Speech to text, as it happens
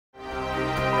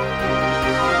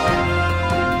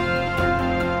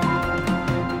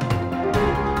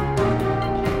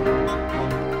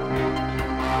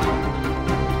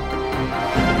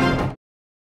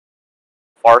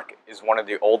FARC is one of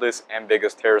the oldest and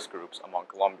biggest terrorist groups among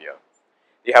Colombia.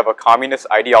 They have a communist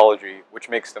ideology which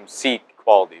makes them seek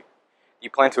equality. They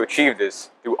plan to achieve this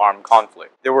through armed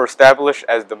conflict. They were established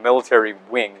as the military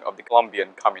wing of the Colombian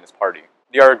Communist Party.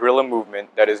 They are a guerrilla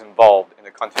movement that is involved in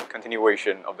the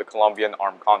continuation of the Colombian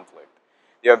armed conflict.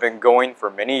 They have been going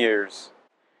for many years.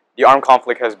 The armed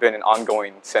conflict has been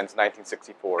ongoing since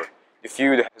 1964. The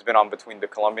feud has been on between the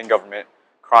Colombian government,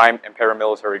 crime and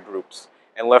paramilitary groups,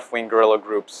 and left-wing guerrilla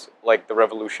groups like the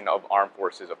Revolution of Armed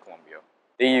Forces of Colombia.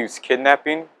 They use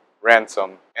kidnapping,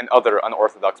 ransom, and other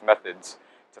unorthodox methods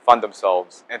to fund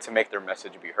themselves and to make their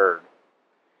message be heard.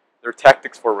 Their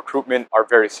tactics for recruitment are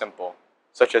very simple,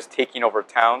 such as taking over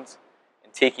towns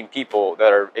and taking people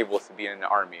that are able to be in the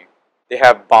army. They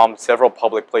have bombed several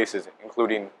public places,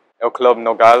 including El Club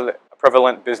Nogal, a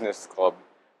prevalent business club,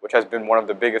 which has been one of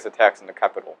the biggest attacks in the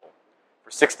capital.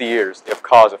 For 60 years, they have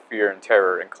caused a fear and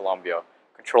terror in Colombia,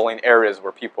 controlling areas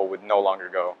where people would no longer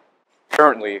go.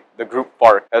 Currently, the group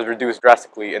FARC has reduced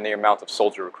drastically in the amount of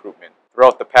soldier recruitment.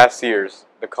 Throughout the past years,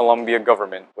 the Colombian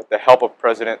government, with the help of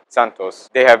President Santos,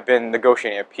 they have been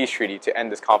negotiating a peace treaty to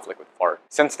end this conflict with FARC.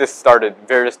 Since this started,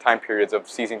 various time periods of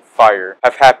ceasing fire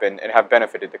have happened and have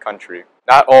benefited the country.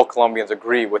 Not all Colombians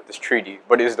agree with this treaty,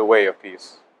 but it is the way of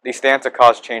peace. They stand to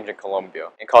cause change in Colombia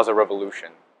and cause a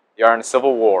revolution. They are in a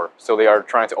civil war, so they are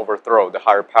trying to overthrow the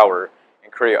higher power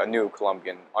and create a new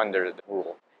Colombian under the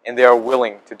rule. And they are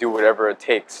willing to do whatever it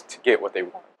takes to get what they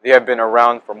want. They have been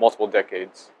around for multiple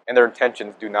decades, and their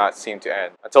intentions do not seem to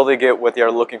end. Until they get what they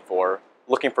are looking for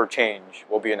change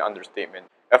will be an understatement.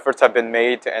 Efforts have been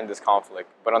made to end this conflict,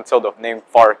 but until the name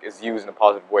FARC is used in a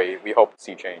positive way, we hope to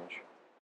see change.